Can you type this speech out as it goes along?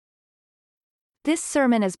This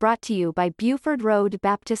sermon is brought to you by Buford Road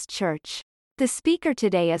Baptist Church. The speaker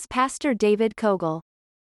today is Pastor David Cogle.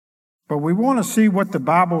 But we want to see what the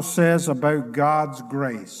Bible says about God's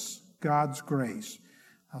grace. God's grace.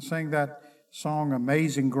 I sang that song,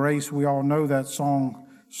 Amazing Grace. We all know that song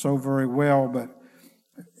so very well, but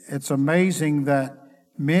it's amazing that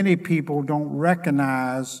many people don't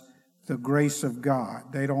recognize the grace of God.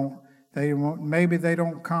 Maybe they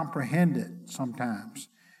don't comprehend it sometimes.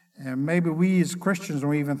 And maybe we as Christians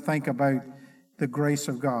don't even think about the grace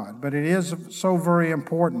of God. But it is so very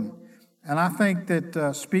important. And I think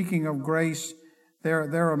that speaking of grace,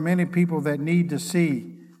 there are many people that need to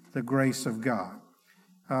see the grace of God.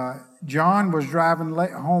 John was driving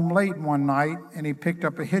home late one night, and he picked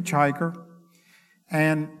up a hitchhiker.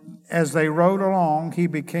 And as they rode along, he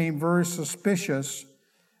became very suspicious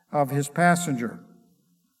of his passenger.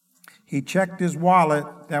 He checked his wallet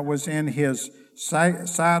that was in his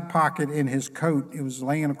side pocket in his coat. It was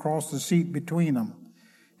laying across the seat between them.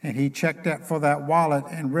 And he checked that for that wallet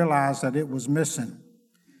and realized that it was missing.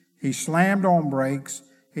 He slammed on brakes.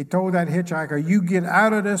 He told that hitchhiker, "You get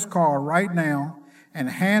out of this car right now and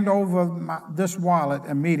hand over this wallet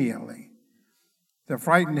immediately." The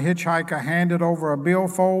frightened hitchhiker handed over a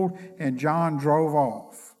billfold, and John drove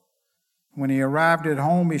off. When he arrived at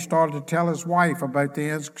home, he started to tell his wife about the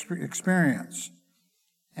experience.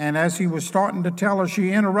 And as he was starting to tell her,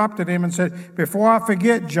 she interrupted him and said, "Before I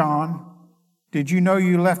forget, John, did you know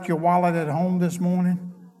you left your wallet at home this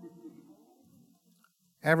morning?"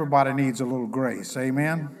 Everybody needs a little grace,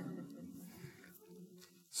 amen?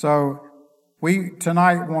 So we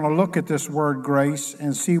tonight want to look at this word grace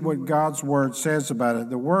and see what God's word says about it.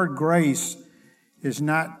 The word grace is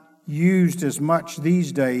not used as much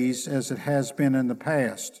these days as it has been in the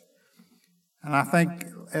past. And I think,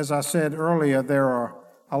 as I said earlier, there are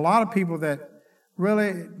a lot of people that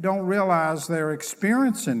really don't realize they're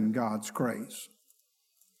experiencing God's grace.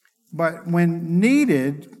 But when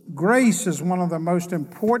needed, grace is one of the most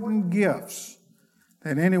important gifts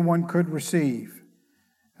that anyone could receive.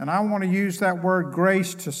 And I want to use that word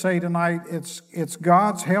grace to say tonight, it's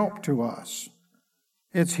God's help to us.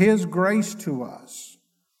 It's His grace to us.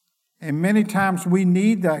 And many times we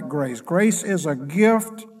need that grace. Grace is a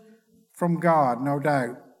gift from God, no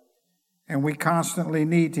doubt. And we constantly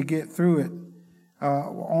need to get through it.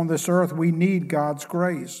 On this earth, we need God's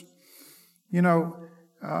grace. You know,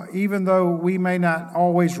 even though we may not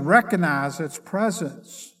always recognize its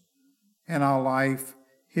presence in our life,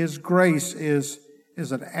 His grace is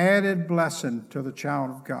an added blessing to the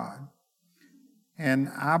child of God. And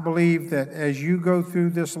I believe that as you go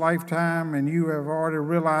through this lifetime, and you have already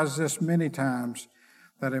realized this many times,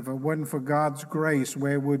 that if it wasn't for God's grace,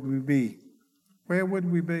 where would we be? Where would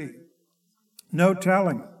we be? No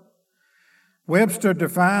telling. Webster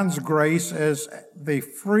defines grace as the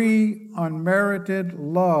free, unmerited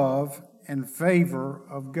love and favor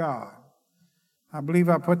of God. I believe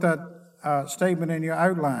I put that statement in your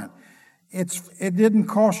outline. It didn't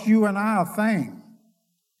cost you and I a thing,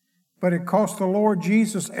 but it cost the Lord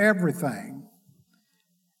Jesus everything.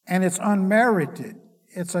 And it's unmerited.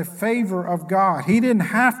 It's a favor of God. He didn't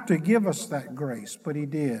have to give us that grace, but He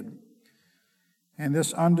did. And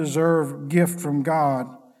this undeserved gift from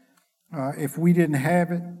God, if we didn't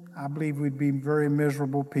have it, I believe we'd be very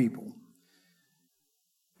miserable people.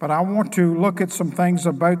 But I want to look at some things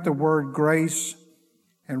about the word grace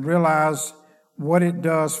and realize what it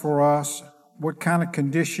does for us, what kind of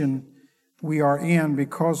condition we are in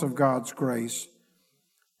because of God's grace.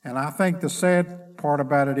 And I think the sad part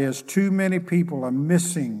about it is too many people are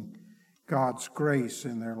missing God's grace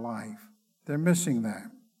in their life. They're missing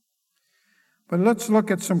that. But let's look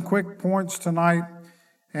at some quick points tonight,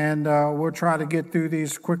 and we'll try to get through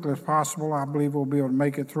these as quickly as possible. I believe we'll be able to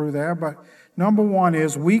make it through there. But number one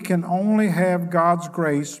is we can only have God's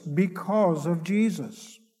grace because of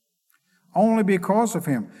Jesus. Only because of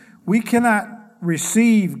Him. We cannot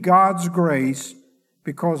receive God's grace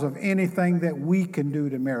because of anything that we can do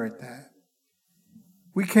to merit that.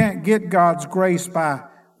 We can't get God's grace by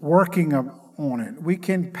working on it. We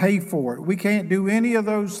can pay for it. We can't do any of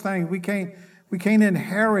those things. We can't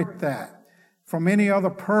inherit that from any other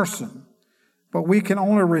person. But we can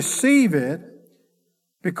only receive it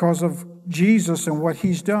because of Jesus and what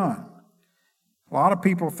He's done. A lot of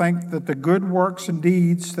people think that the good works and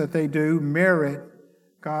deeds that they do merit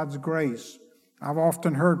God's grace. I've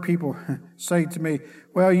often heard people say to me,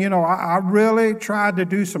 "Well, you know, I really tried to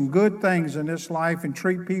do some good things in this life and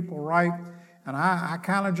treat people right, and I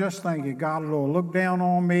kind of just think that God will look down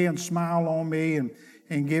on me and smile on me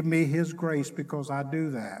and give me His grace because I do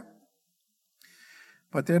that."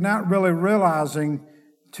 But they're not really realizing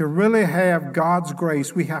to really have God's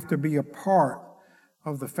grace, we have to be a part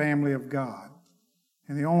of the family of God.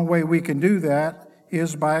 And the only way we can do that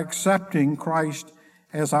is by accepting Christ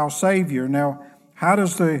as our Savior. Now, how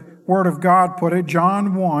does the Word of God put it?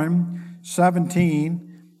 John 1:17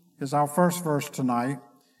 is our first verse tonight.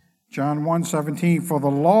 John 1:17, for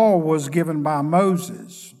the law was given by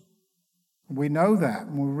Moses. We know that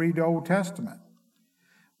when we read the Old Testament.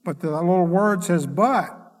 But the little word says, but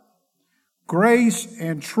grace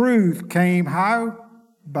and truth came how?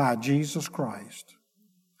 By Jesus Christ.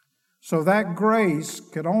 So that grace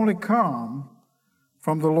could only come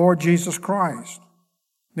from the Lord Jesus Christ.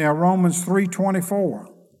 Now, Romans 3:24,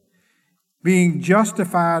 being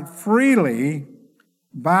justified freely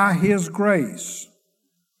by his grace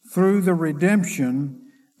through the redemption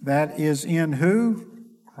that is in who?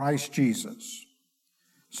 Christ Jesus.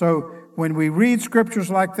 So when we read scriptures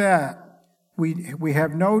like that, we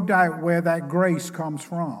have no doubt where that grace comes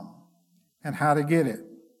from and how to get it.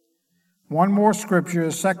 One more scripture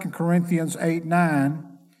is 2 Corinthians 8:9.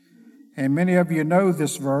 And many of you know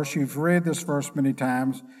this verse. You've read this verse many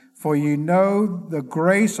times. For you know the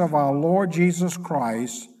grace of our Lord Jesus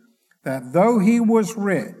Christ, that though he was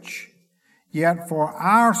rich, yet for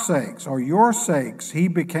our sakes, or your sakes, he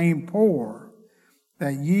became poor,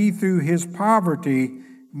 that ye through his poverty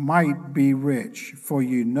might be rich. For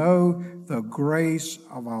you know the grace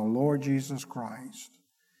of our Lord Jesus Christ.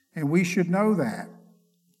 And we should know that.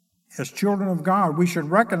 As children of God, we should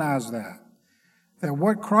recognize that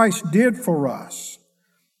what Christ did for us,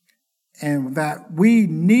 and that we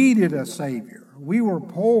needed a Savior. We were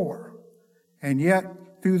poor, and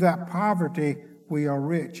yet through that poverty, we are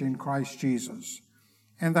rich in Christ Jesus.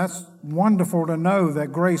 And that's wonderful to know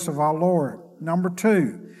that grace of our Lord. Number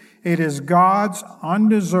 2, it is God's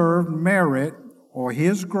undeserved merit or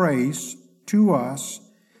his grace to us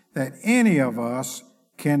that any of us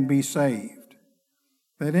can be saved.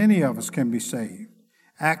 That any of us can be saved.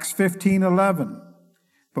 Acts 15:11.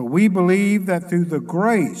 But we believe that through the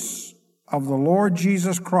grace of the Lord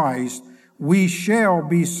Jesus Christ, we shall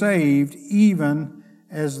be saved even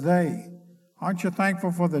as they. Aren't you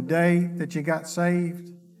thankful for the day that you got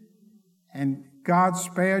saved? And God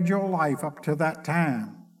spared your life up to that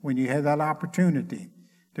time when you had that opportunity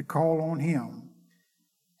to call on him.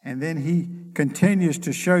 And then he continues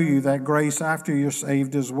to show you that grace after you're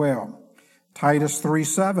saved as well. Titus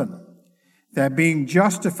 3:7, that being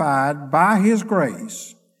justified by his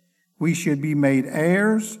grace, we should be made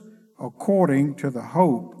heirs according to the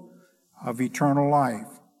hope of eternal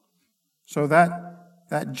life. So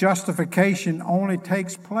that justification only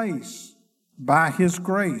takes place by his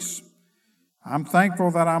grace. I'm thankful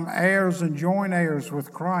that I'm heirs and joint heirs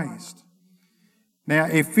with Christ. Now,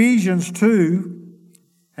 Ephesians 2,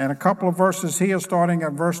 and a couple of verses here, starting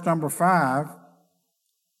at verse number 5,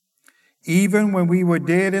 even when we were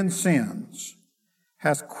dead in sins,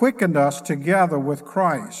 has quickened us together with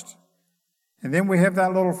Christ. And then we have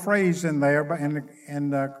that little phrase in there, but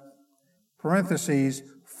in parentheses,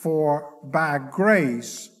 for by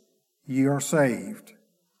grace ye are saved.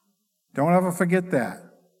 Don't ever forget that.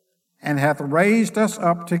 And hath raised us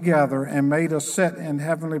up together and made us sit in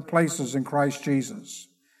heavenly places in Christ Jesus,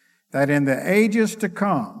 that in the ages to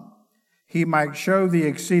come he might show the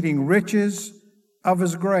exceeding riches of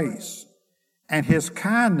his grace and his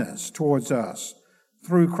kindness towards us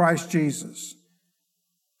through Christ Jesus.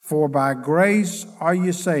 For by grace are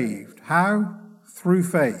you saved. How? Through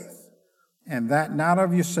faith. And that not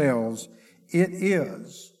of yourselves. It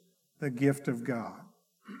is the gift of God.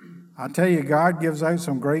 I tell you, God gives out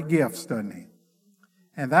some great gifts, doesn't he?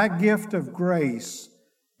 And that gift of grace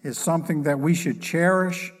is something that we should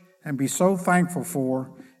cherish and be so thankful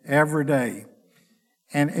for every day.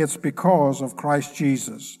 And it's because of Christ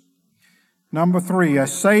Jesus. Number 3, a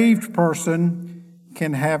saved person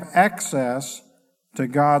can have access to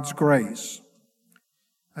God's grace.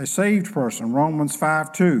 A saved person, Romans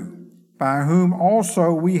 5:2, by whom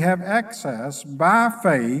also we have access by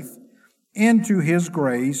faith into his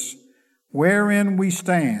grace, wherein we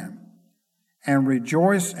stand, and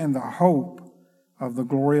rejoice in the hope of the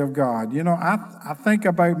glory of God. You know, I think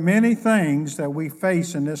about many things that we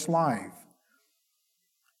face in this life.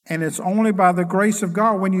 And it's only by the grace of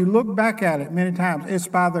God, when you look back at it many times, it's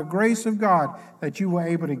by the grace of God that you were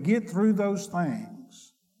able to get through those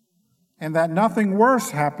things. And that nothing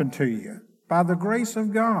worse happened to you. By the grace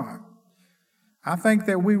of God. I think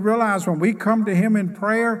that we realize when we come to him in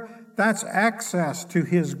prayer, that's access to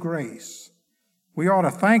his grace. We ought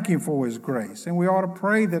to thank him for his grace. And we ought to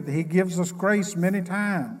pray that he gives us grace many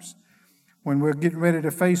times when we're getting ready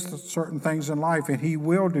to face certain things in life, and he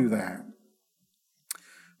will do that.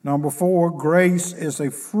 Number 4, grace is a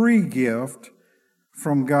free gift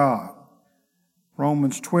from God.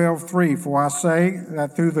 Romans 12:3, for I say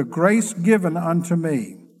that through the grace given unto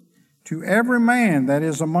me, to every man that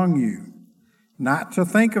is among you, not to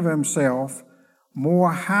think of himself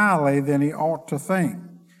more highly than he ought to think.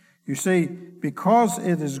 You see, because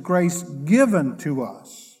it is grace given to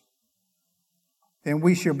us, then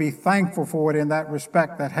we should be thankful for it in that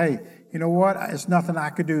respect that, hey, you know what? It's nothing I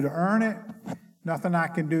could do to earn it, nothing I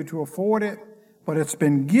can do to afford it, but it's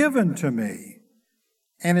been given to me,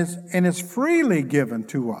 and it's freely given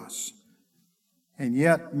to us. And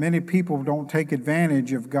yet, many people don't take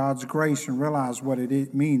advantage of God's grace and realize what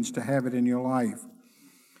it means to have it in your life.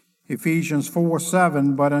 Ephesians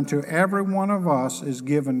 4:7, but unto every one of us is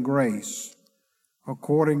given grace,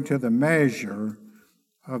 according to the measure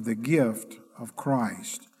of the gift of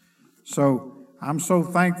Christ. So I'm so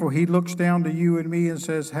thankful he looks down to you and me and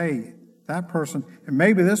says, hey, that person, and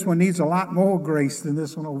maybe this one needs a lot more grace than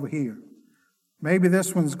this one over here. Maybe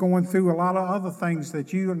this one's going through a lot of other things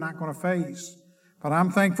that you are not going to face. But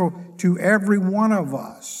I'm thankful to every one of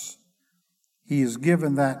us. He has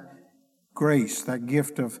given that grace, that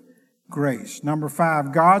gift of grace. Number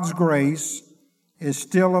 5, God's grace is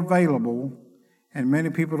still available, and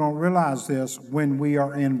many people don't realize this, when we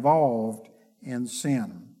are involved in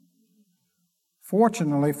sin.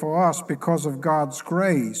 Fortunately for us, because of God's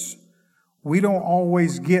grace, we don't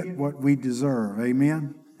always get what we deserve.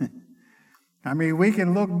 Amen? I mean, we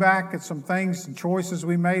can look back at some things and choices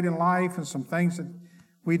we made in life and some things that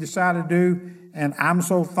we decided to do, and I'm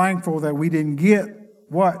so thankful that we didn't get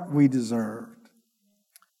what we deserved.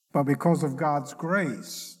 But because of God's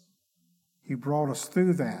grace, he brought us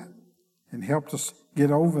through that and helped us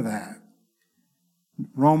get over that.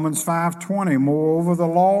 Romans 5:20, moreover, the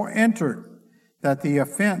law entered that the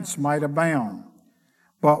offense might abound.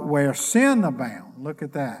 But where sin abound, look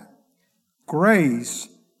at that, grace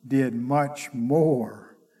did much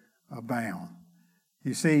more abound.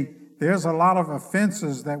 You see, there's a lot of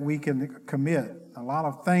offenses that we can commit, a lot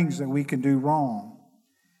of things that we can do wrong.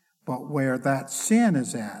 But where that sin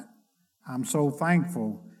is at, I'm so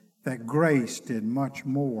thankful that grace did much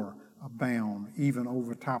more abound, even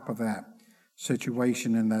over top of that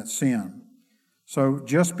situation and that sin. So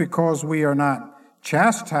just because we are not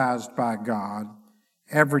chastised by God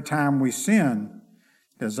every time we sin,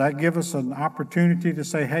 does that give us an opportunity to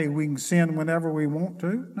say, hey, we can sin whenever we want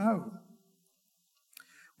to? No.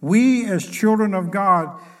 We as children of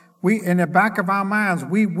God, we in the back of our minds,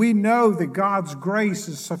 we know that God's grace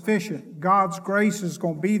is sufficient. God's grace is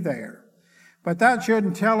going to be there. But that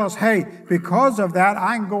shouldn't tell us, hey, because of that,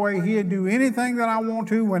 I can go ahead and do anything that I want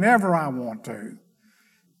to whenever I want to.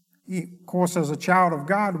 Of course, as a child of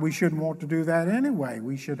God, we shouldn't want to do that anyway.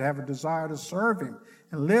 We should have a desire to serve him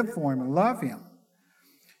and live for him and love him.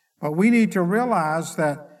 But we need to realize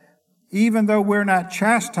that even though we're not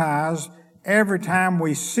chastised every time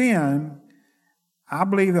we sin, I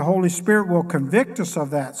believe the Holy Spirit will convict us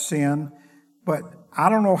of that sin, but I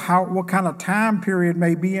don't know what kind of time period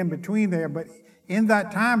may be in between there, but in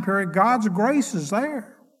that time period, God's grace is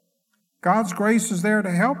there. God's grace is there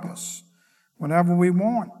to help us whenever we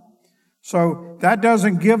want. So that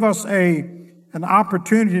doesn't give us an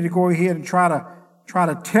opportunity to go ahead and try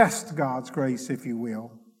to test God's grace, if you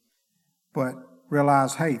will. But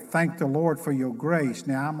realize, hey, thank the Lord for your grace.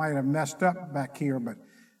 Now, I might have messed up back here, but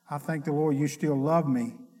I thank the Lord you still love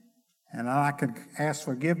me. And I can ask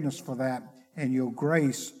forgiveness for that. And your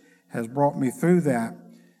grace has brought me through that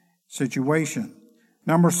situation.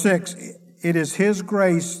 Number 6, it is his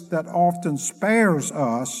grace that often spares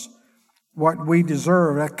us what we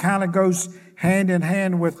deserve. That kind of goes hand in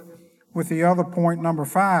hand with the other point, number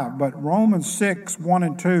 5. But Romans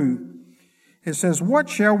 6:1-2, it says, what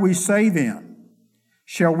shall we say then?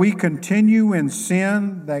 Shall we continue in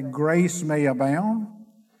sin that grace may abound?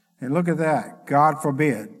 And look at that. God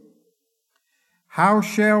forbid. How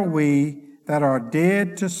shall we that are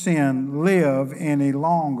dead to sin live any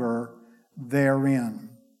longer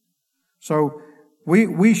therein? So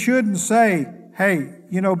we shouldn't say, hey,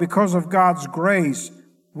 because of God's grace,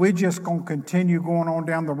 we're just going to continue going on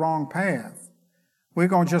down the wrong path. We're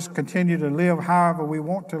going to just continue to live however we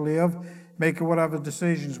want to live, make whatever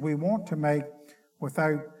decisions we want to make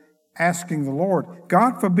without asking the Lord.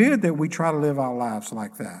 God forbid that we try to live our lives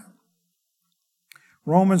like that.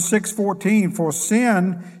 Romans 6:14, for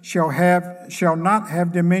sin shall not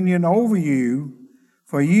have dominion over you,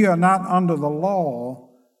 for ye are not under the law,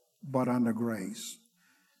 but under grace.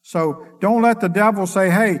 So don't let the devil say,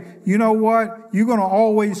 hey, you know what? You're going to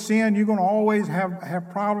always sin. You're going to always have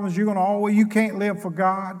problems. You can't live for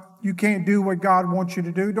God. You can't do what God wants you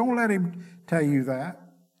to do. Don't let him tell you that.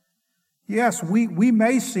 Yes, we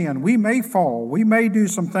may sin, we may fall, we may do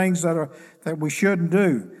some things that we shouldn't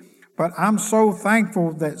do. But I'm so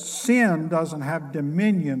thankful that sin doesn't have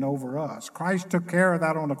dominion over us. Christ took care of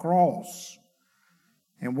that on the cross.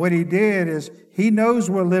 And what he did is he knows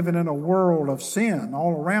we're living in a world of sin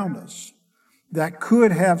all around us that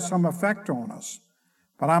could have some effect on us.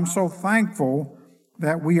 But I'm so thankful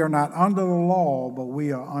that we are not under the law, but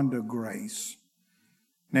we are under grace.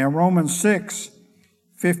 Now, Romans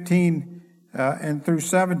 6:15 and through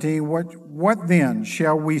 17, what then?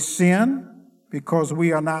 Shall we sin because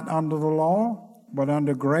we are not under the law, but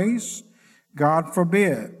under grace? God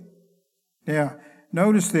forbid. Now,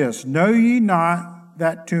 notice this. Know ye not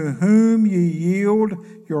that to whom ye yield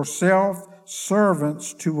yourself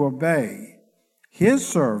servants to obey, his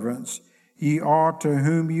servants ye are to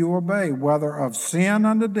whom you obey, whether of sin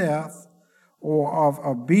unto death or of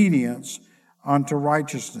obedience unto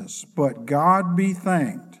righteousness. But God be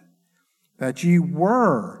thanked that ye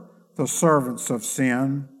were the servants of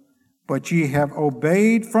sin, but ye have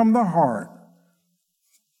obeyed from the heart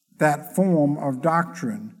that form of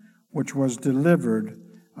doctrine which was delivered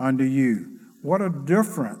unto you. What a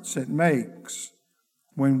difference it makes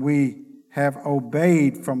when we have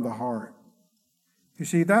obeyed from the heart. You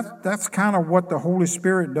see, that's kind of what the Holy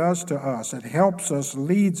Spirit does to us. It helps us,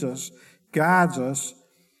 leads us, guides us,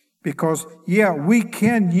 because, we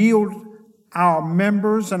can yield our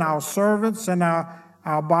members and our servants and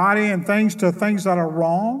our body and things to things that are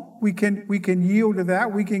wrong. We can yield to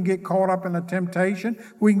that. We can get caught up in the temptation.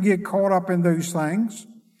 We can get caught up in those things.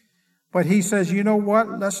 But he says, you know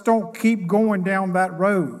what? Let's don't keep going down that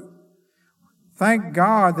road. Thank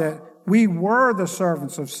God that we were the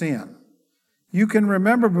servants of sin. You can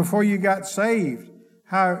remember before you got saved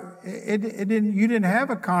how you didn't have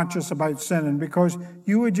a conscience about sinning because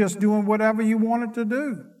you were just doing whatever you wanted to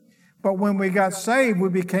do. But when we got saved, we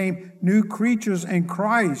became new creatures in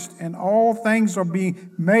Christ, and all things are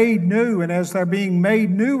being made new. And as they're being made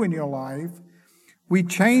new in your life, we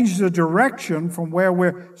change the direction from where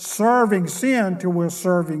we're serving sin to we're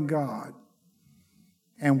serving God.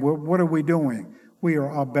 And what are we doing? We are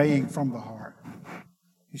obeying from the heart.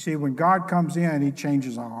 You see, when God comes in, he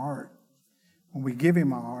changes our heart. When we give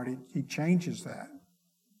him our heart, he changes that.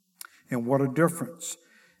 And what a difference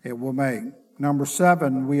it will make. Number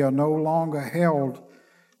 7, we are no longer held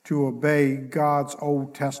to obey God's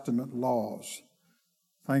Old Testament laws.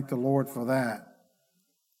 Thank the Lord for that.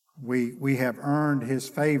 We have earned his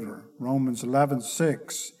favor. Romans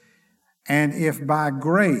 11:6. And if by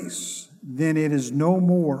grace, then it is no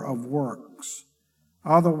more of works.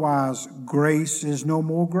 Otherwise, grace is no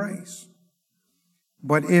more grace.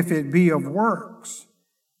 But if it be of works,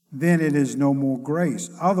 then it is no more grace.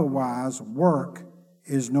 Otherwise, work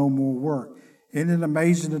is no more work. Isn't it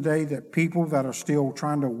amazing today that people that are still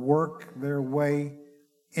trying to work their way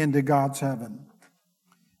into God's heaven,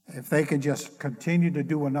 if they can just continue to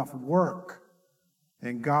do enough work,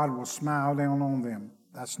 then God will smile down on them.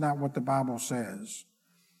 That's not what the Bible says.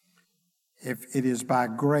 If it is by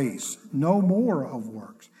grace, no more of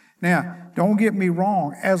works. Now, don't get me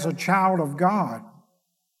wrong, as a child of God,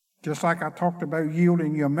 just like I talked about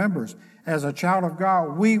yielding your members, as a child of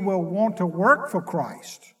God, we will want to work for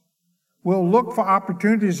Christ. We'll look for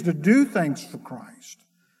opportunities to do things for Christ.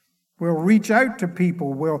 We'll reach out to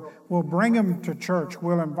people. We'll bring them to church.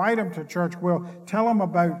 We'll invite them to church. We'll tell them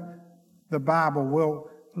about the Bible. We'll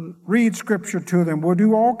read Scripture to them. We'll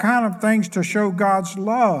do all kinds of things to show God's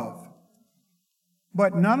love.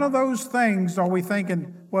 But none of those things are we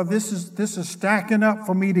thinking, well, this is stacking up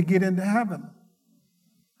for me to get into heaven.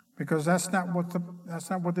 Because that's not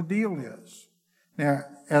what the deal is. Now,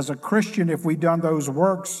 as a Christian, if we've done those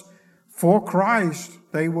works for Christ,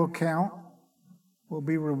 they will count. We'll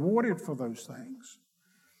be rewarded for those things.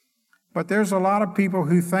 But there's a lot of people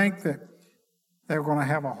who think that they're going to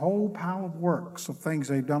have a whole pile of works of things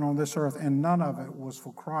they've done on this earth, and none of it was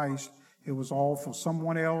for Christ. It was all for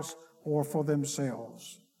someone else or for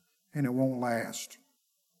themselves, and it won't last.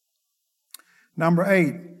 Number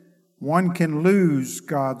 8, one can lose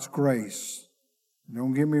God's grace.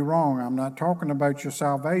 Don't get me wrong, I'm not talking about your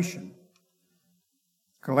salvation.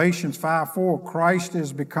 Galatians 5:4, Christ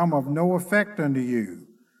is become of no effect unto you.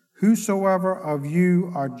 Whosoever of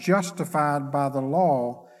you are justified by the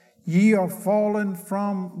law, ye are fallen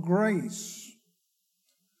from grace.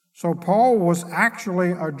 So Paul was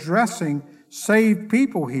actually addressing saved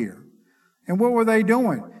people here. And what were they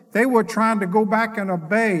doing? They were trying to go back and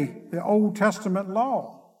obey the Old Testament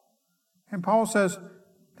law. And Paul says,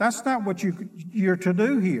 that's not what you're to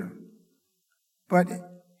do here. But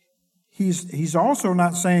he's also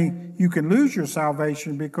not saying you can lose your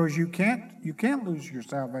salvation, because you can't lose your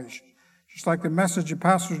salvation. just like the message the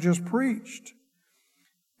pastor just preached.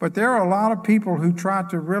 But there are a lot of people who try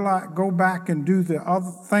to go back and do the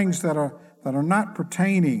other things that are not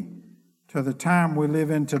pertaining to the time we live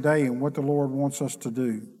in today and what the Lord wants us to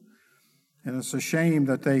do. And it's a shame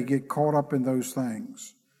that they get caught up in those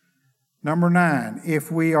things. Number 9,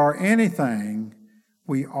 if we are anything,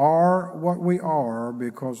 we are what we are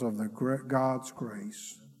because of God's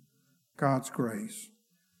grace. God's grace.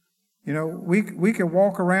 You know, we can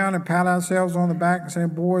walk around and pat ourselves on the back and say,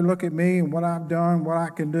 boy, look at me and what I've done, what I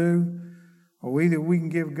can do. Or either we can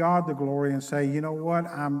give God the glory and say, you know what,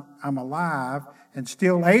 I'm alive and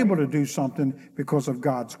still able to do something because of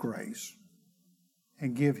God's grace.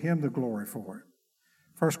 And give Him the glory for it.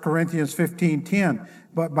 1 Corinthians 15:10,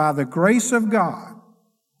 but by the grace of God,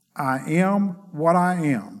 I am what I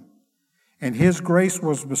am. And His grace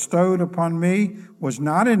was bestowed upon me, was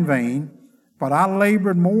not in vain, but I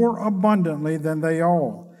labored more abundantly than they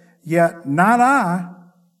all. Yet not I,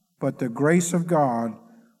 but the grace of God,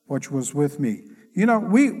 which was with me. You know,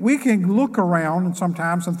 we can look around and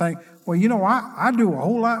sometimes and think, well, you know, I do a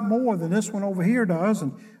whole lot more than this one over here does,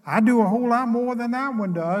 and I do a whole lot more than that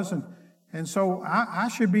one does, and so I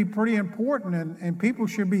should be pretty important, and people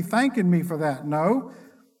should be thanking me for that. No.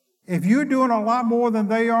 If you're doing a lot more than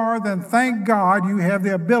they are, then thank God you have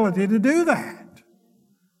the ability to do that.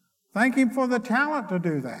 Thank Him for the talent to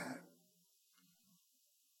do that.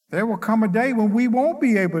 There will come a day when we won't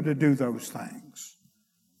be able to do those things,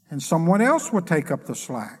 and someone else will take up the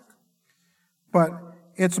slack. But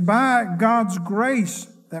it's by God's grace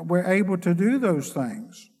that we're able to do those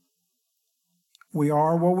things. We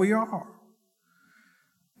are what we are.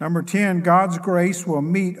 Number 10, God's grace will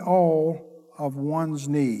meet all of one's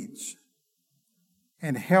needs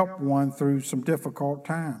and help one through some difficult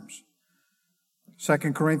times.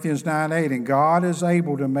 2 Corinthians 9:8, and God is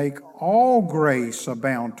able to make all grace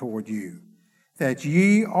abound toward you, that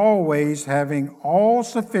ye always having all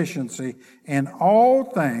sufficiency in all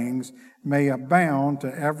things may abound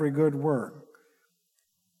to every good work.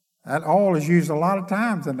 That all is used a lot of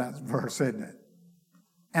times in that verse, isn't it?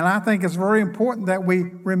 And I think it's very important that we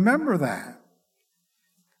remember that,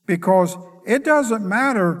 because it doesn't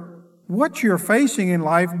matter what you're facing in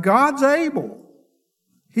life, God's able.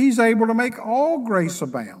 He's able to make all grace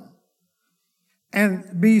abound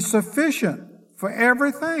and be sufficient for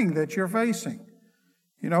everything that you're facing.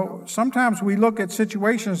 You know, sometimes we look at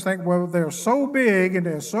situations and think, well, they're so big and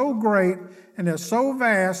they're so great and they're so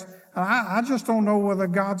vast, and I just don't know whether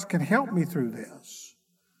God can help me through this.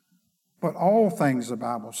 But all things, the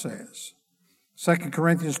Bible says. 2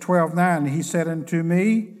 Corinthians 12:9, He said unto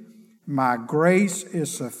me, my grace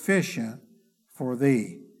is sufficient for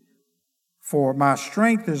thee. For my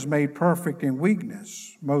strength is made perfect in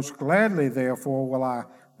weakness. Most gladly, therefore, will I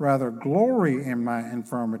rather glory in my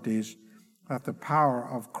infirmities, that the power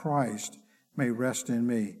of Christ may rest in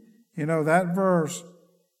me. You know, that verse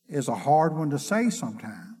is a hard one to say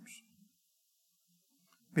sometimes,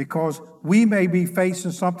 because we may be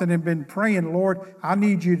facing something and been praying, Lord, I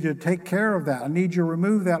need you to take care of that. I need you to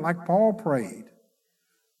remove that, like Paul prayed.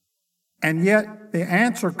 And yet the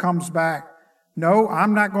answer comes back, no,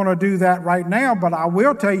 I'm not going to do that right now, but I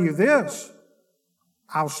will tell you this.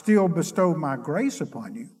 I'll still bestow my grace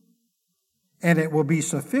upon you, and it will be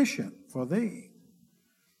sufficient for thee.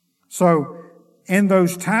 So in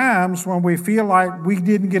those times when we feel like we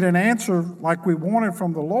didn't get an answer like we wanted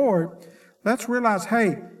from the Lord, let's realize,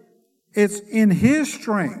 hey, it's in His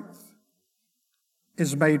strength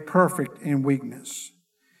is made perfect in weakness.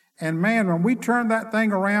 And man, when we turn that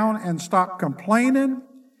thing around and stop complaining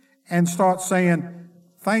and start saying,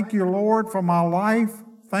 thank you, Lord, for my life.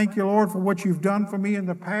 Thank you, Lord, for what you've done for me in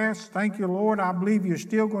the past. Thank you, Lord. I believe you're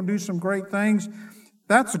still going to do some great things.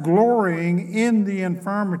 That's glorying in the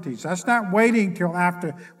infirmities. That's not waiting till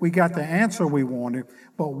after we got the answer we wanted.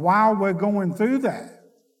 But while we're going through that,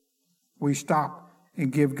 we stop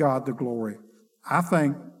and give God the glory. I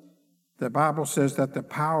think the Bible says that the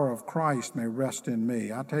power of Christ may rest in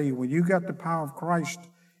me. I tell you, when you got the power of Christ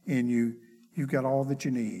in you, you've got all that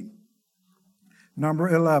you need. Number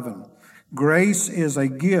 11, grace is a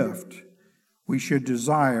gift we should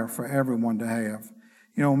desire for everyone to have.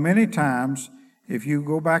 You know, many times, if you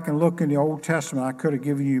go back and look in the Old Testament, I could have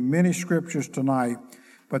given you many scriptures tonight,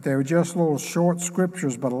 but they were just little short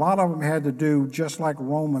scriptures, but a lot of them had to do, just like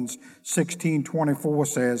Romans 16:24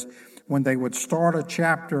 says, when they would start a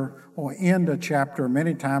chapter or end a chapter,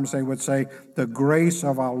 many times they would say, the grace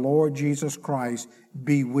of our Lord Jesus Christ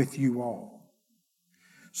be with you all.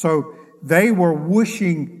 So they were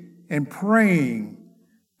wishing and praying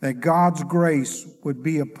that God's grace would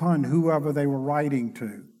be upon whoever they were writing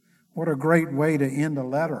to. What a great way to end a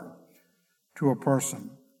letter. to a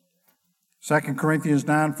person. 2 Corinthians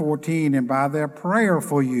 9:14, and by their prayer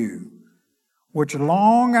for you, which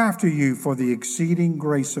long after you for the exceeding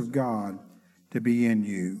grace of God to be in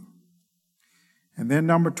you. And then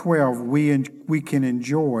number 12, we can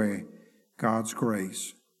enjoy God's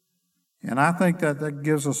grace. And I think that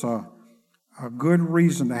gives us a good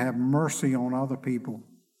reason to have mercy on other people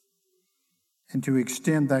and to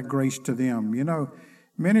extend that grace to them. You know,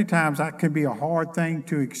 many times that can be a hard thing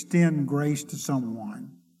to extend grace to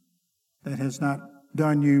someone that has not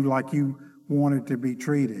done you like you wanted to be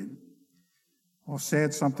treated or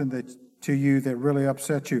said something to you that really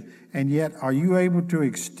upset you. And yet, are you able to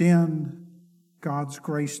extend God's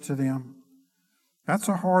grace to them? That's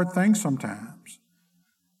a hard thing sometimes.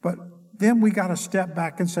 But then we got to step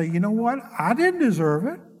back and say, you know what? I didn't deserve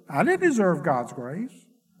it. I didn't deserve God's grace.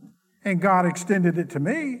 And God extended it to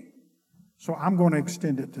me, so I'm going to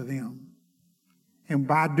extend it to them. And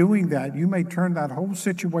by doing that, you may turn that whole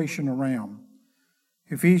situation around.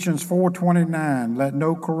 Ephesians 4:29, let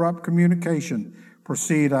no corrupt communication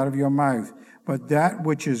proceed out of your mouth, but that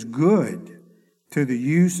which is good to the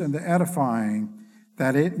use and the edifying,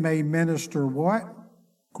 that it may minister what?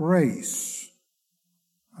 Grace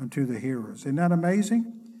unto the hearers. Isn't that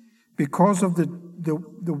amazing? Because of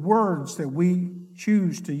the words that we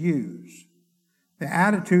choose to use, the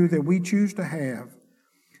attitude that we choose to have,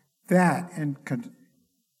 that and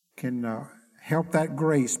can help that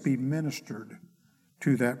grace be ministered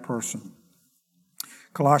to that person.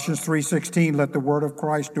 Colossians 3:16, let the word of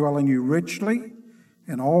Christ dwell in you richly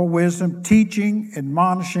in all wisdom, teaching,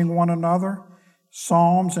 admonishing one another,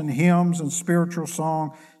 psalms and hymns and spiritual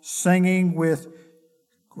song, singing with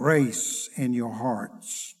grace in your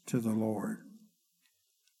hearts to the Lord.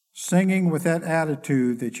 Singing with that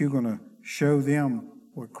attitude that you're going to show them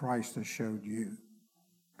what Christ has showed you,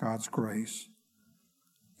 God's grace.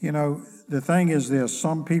 You know, the thing is this,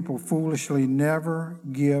 some people foolishly never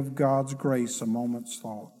give God's grace a moment's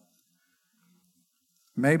thought.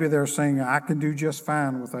 Maybe they're saying, I can do just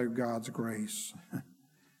fine without God's grace.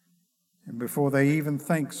 And before they even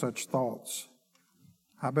think such thoughts,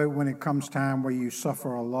 how about when it comes time where you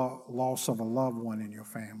suffer a loss of a loved one in your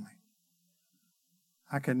family?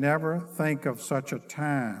 I can never think of such a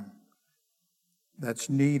time that's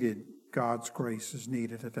needed. God's grace is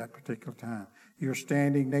needed at that particular time. You're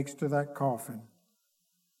standing next to that coffin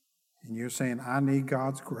and you're saying, I need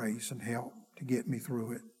God's grace and help to get me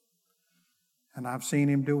through it. And I've seen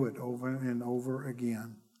him do it over and over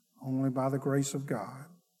again, only by the grace of God.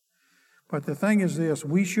 But the thing is this,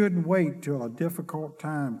 we shouldn't wait till a difficult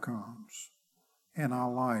time comes in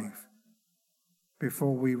our life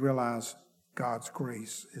before we realize God's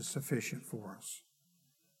grace is sufficient for us.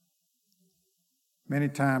 Many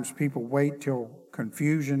times people wait till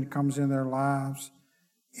confusion comes in their lives,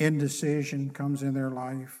 indecision comes in their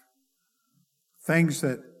life, things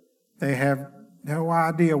that they have no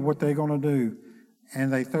idea what they're going to do,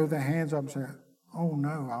 and they throw their hands up and say, oh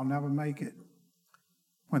no, I'll never make it.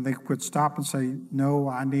 When they could stop and say, no,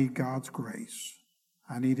 I need God's grace.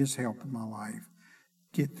 I need his help in my life.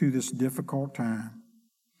 Get through this difficult time.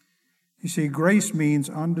 You see, grace means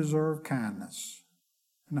undeserved kindness,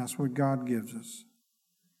 and that's what God gives us.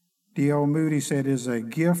 D.L. Moody said, it is a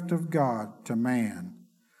gift of God to man.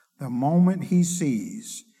 The moment he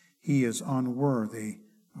sees he is unworthy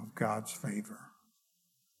of God's favor.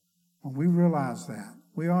 When we realize that,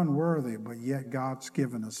 we're unworthy, but yet God's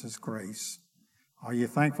given us his grace. Are you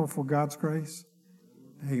thankful for God's grace?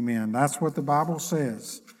 Amen. That's what the Bible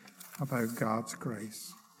says about God's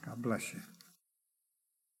grace. God bless you.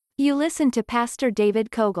 You listened to Pastor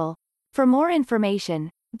David Cogle. For more information,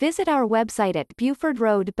 visit our website at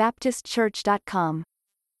BufordRoadBaptistChurch.com.